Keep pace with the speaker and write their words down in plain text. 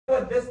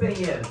what this thing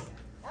is?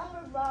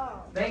 Number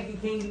ball. Thank you,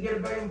 King. You get a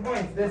billion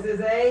points. This is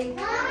a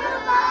Number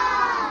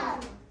ball.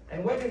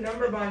 And what do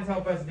number bonds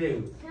help us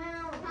do?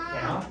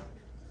 Count.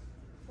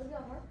 Look at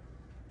her.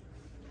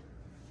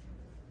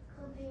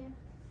 Compare.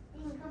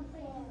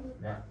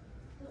 Yeah.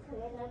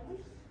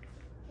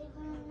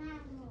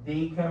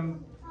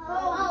 Decompose.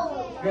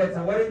 Good.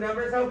 So what do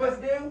numbers help us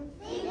do?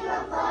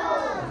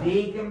 Decompose.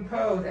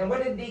 Decompose. And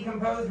what did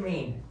decompose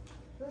mean?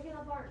 Break it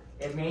apart.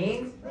 It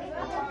means? Break it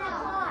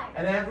apart.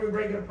 And then after we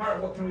break it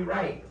apart, what can we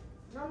write?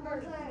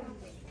 Numbers.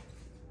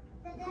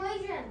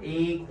 Equation.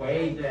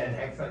 Equation.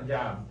 Excellent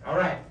job. All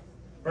right.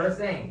 First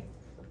thing.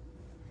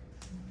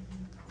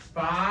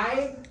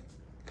 5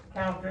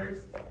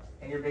 counters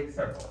in your big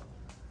circle.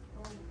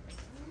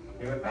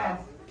 Do it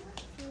fast.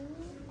 2,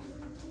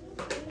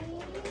 3,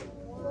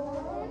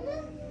 4,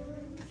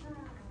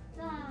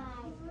 5.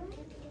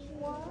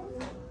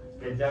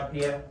 Good job,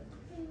 Pia.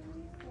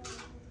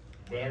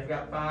 Dan's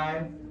got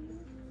 5.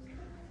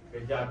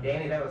 Good job,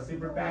 Danny. That was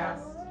super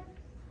fast.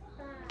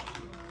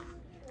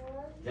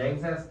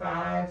 James has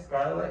 5.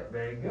 Scarlett,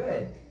 very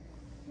good.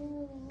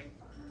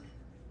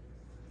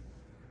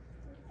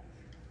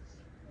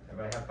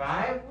 Everybody have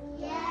 5?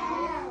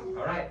 Yes.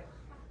 All right.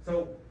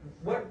 So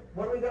what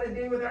are we going to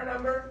do with our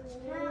number?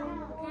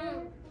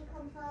 Decompose.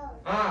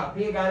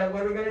 Pia got it.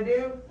 What are we going to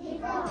do?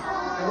 Decompose.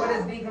 And what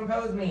does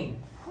decompose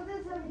mean? Put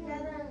this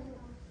together.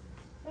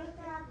 Break it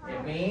apart.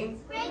 It means?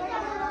 Break it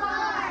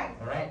apart.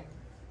 All right.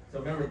 So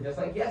remember, just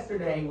like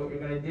yesterday, what you're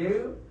going to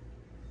do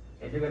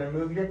is you're going to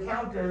move your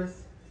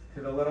counters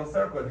to the little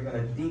circles. You're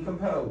going to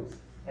decompose.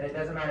 And it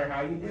doesn't matter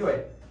how you do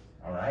it.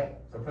 All right?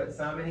 So put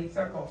some in each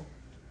circle.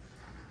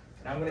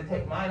 And I'm going to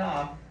take mine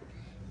off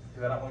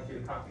because I don't want you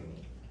to copy me.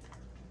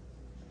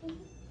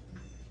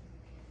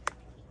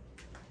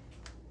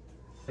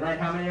 All right,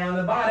 how many are on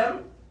the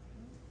bottom?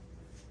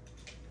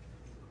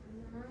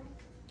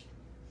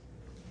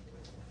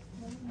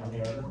 How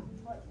many are on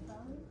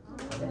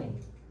the How many?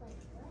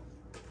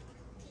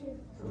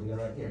 So we go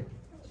right here.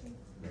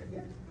 Very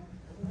good.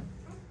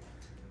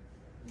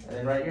 And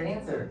then write your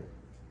answer.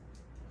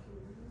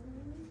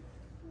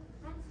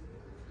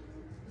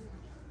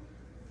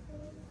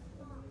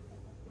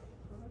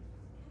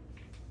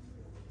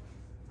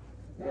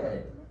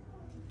 Good.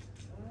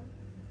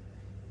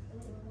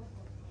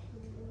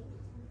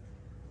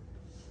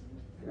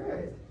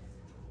 Good.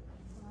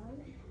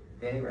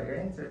 Danny, write your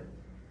answer.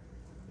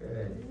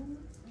 Good.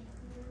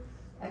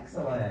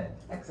 Excellent.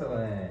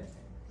 Excellent.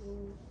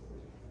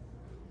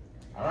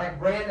 All right,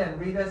 Brandon,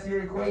 read us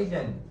your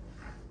equation.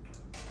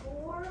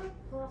 4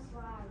 plus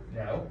 5.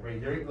 No,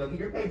 look at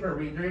your paper,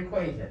 read your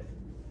equation.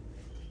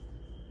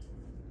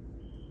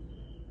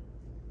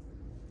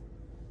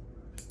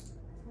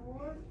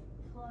 4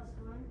 plus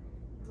 1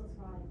 equals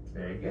 5.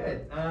 Very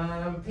good.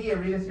 Pia,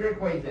 read us your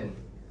equation.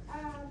 2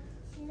 plus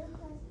 3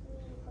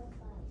 equals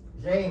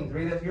 5. James,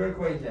 read us your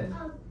equation.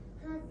 Plus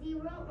 0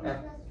 or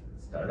Uh, plus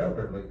Start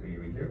over. Look, you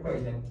read your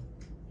equation.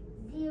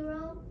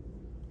 0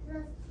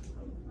 plus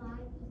 5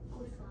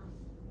 equals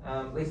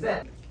 5.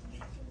 Lisette.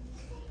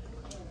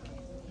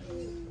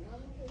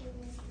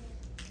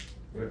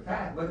 Good.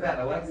 Pat, look at that.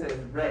 Alexa is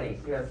ready.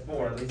 She has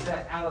 4.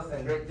 Lisette,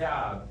 Allison, great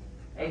job.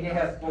 AJ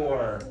has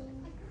 4.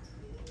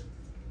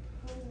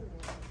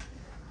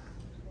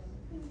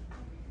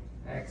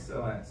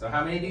 Excellent. So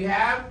how many do you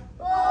have?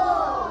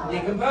 4.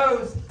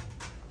 Decompose.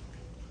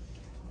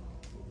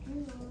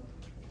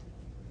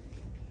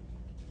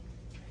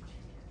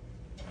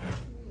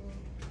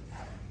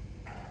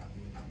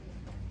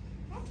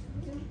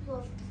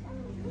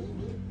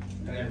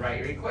 And then write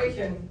your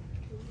equation.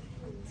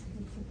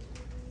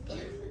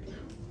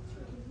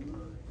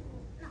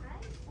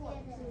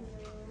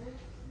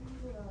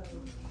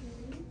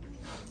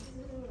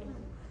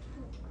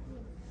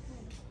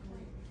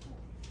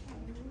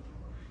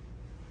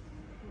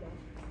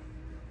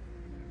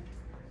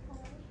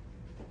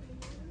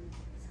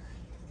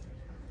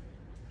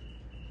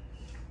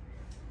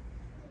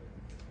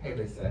 Hey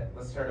Lisa,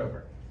 let's start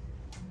over.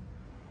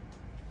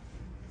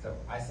 So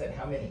I said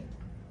how many?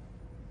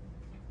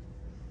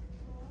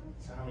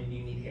 So how many do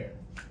you need here?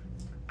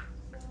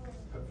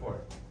 Put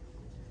 4.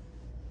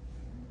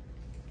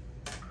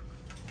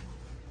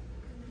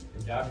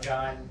 Good job,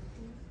 John.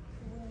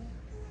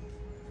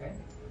 Okay,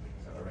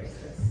 so erase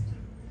this.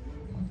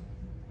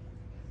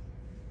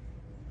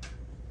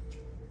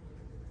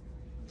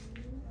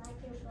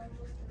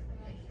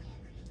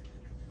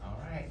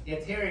 All right. Yeah,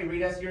 Terry,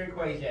 read us your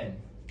equation.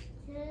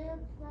 2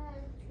 plus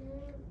 2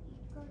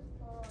 equals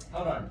 4.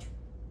 Hold on.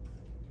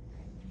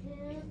 2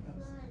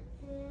 plus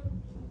 2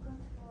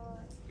 equals 4.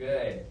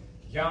 Good.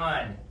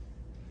 John.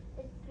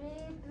 3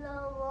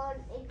 plus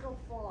 1 equals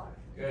 4.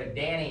 Good.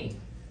 Danny.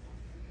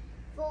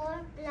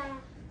 4 plus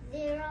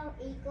 0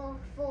 equals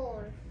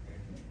 4.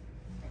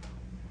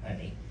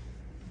 Honey.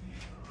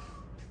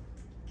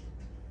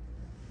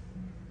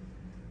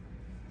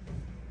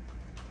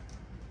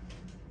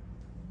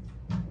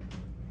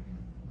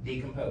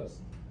 Decompose.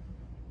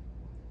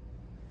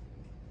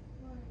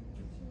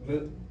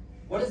 Move.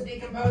 What does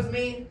decompose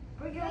mean?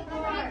 Break it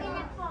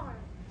apart.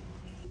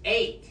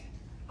 8.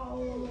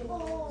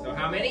 So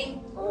how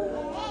many?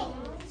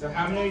 So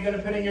how many are you going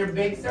to put in your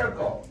big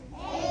circle?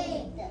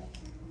 8.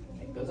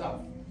 Take those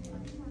off.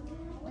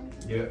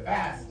 Do it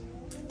fast.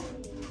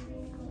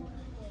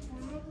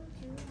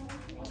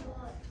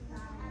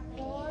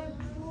 4,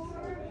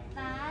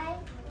 5,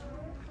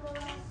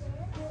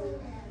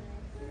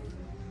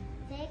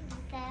 6,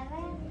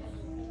 7,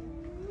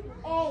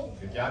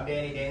 8. Good job,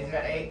 Danny. Danny's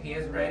got 8. He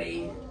is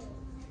ready.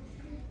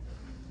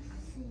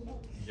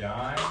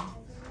 John.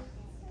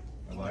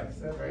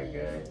 Alexa, very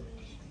good.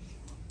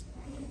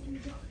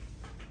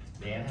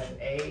 Dan has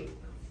 8.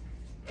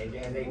 AJ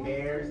has 8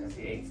 bears. I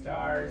see 8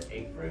 stars,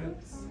 8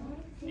 fruits,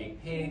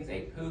 8 pigs,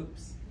 8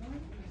 poops,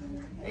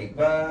 8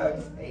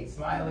 bugs, 8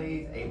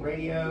 smileys, 8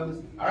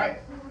 radios. All right.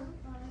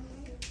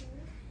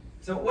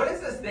 So what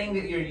is this thing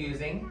that you're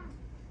using?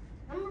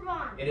 Number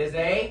bond. It is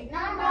a?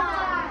 Number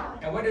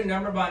bond. And what do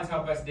number bonds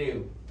help us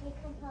do?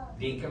 Decompose.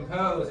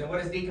 Decompose. And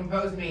what does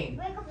decompose mean?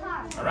 Break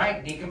apart. All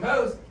right,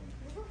 decompose.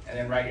 And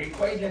then write your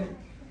equation.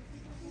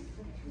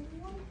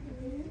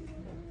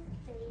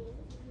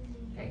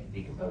 Okay,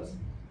 decompose.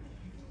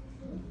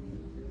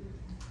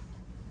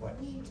 What?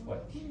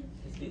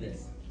 Let's do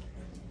this.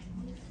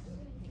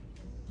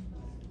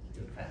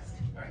 Do it fast.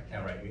 All right,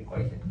 now write your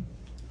equation.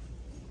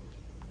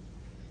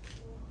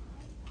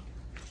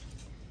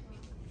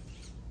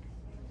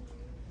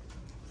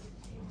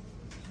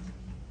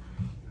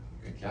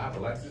 Good job.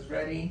 Alexa's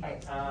ready. All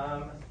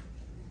right,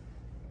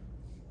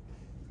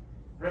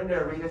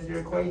 Brenda, read us your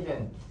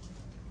equation.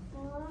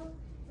 4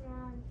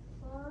 round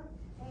 4,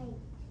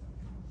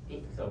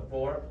 8. So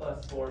 4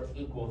 plus 4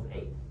 equals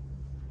 8.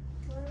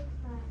 4, 5,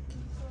 6,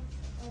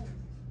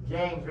 8.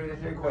 James, read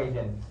us your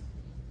equation.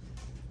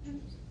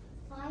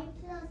 5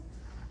 plus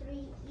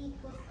 3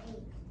 equals 8.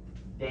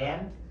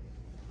 Dan?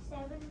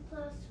 7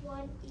 plus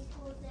 1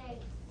 equals 8.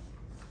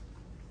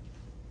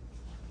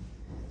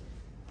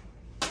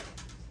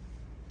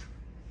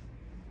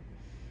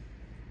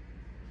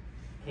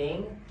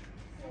 King?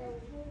 2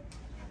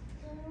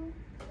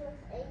 plus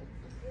 8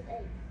 equals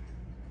 8.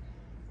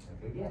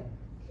 Okay, again.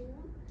 2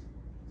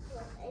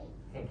 plus 8.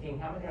 Okay, King,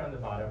 how many are on the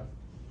bottom?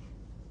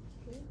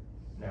 2.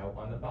 No,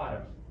 on the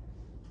bottom.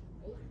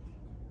 8.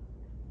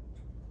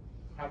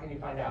 How can you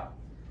find out?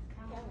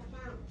 Count.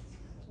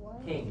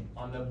 1, King,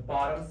 on the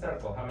bottom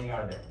circle, how many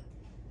are there?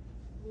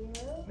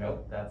 0,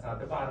 Nope, that's not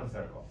the bottom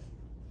circle.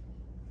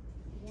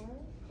 1,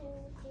 2,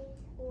 3,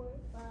 4,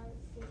 5,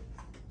 6,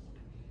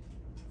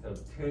 So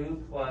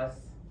 2 plus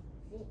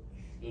 6,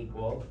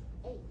 equals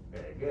 8.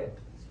 very good.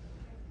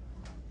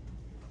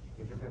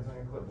 Get your pencil on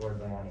your clipboard,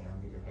 Lanny.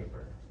 I'll get your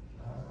paper.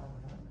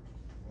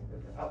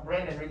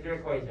 Brandon, read your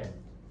equation.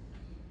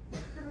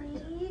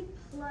 3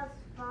 plus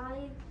 5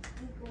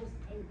 equals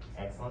 8.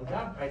 Excellent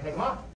job. All right, take them off.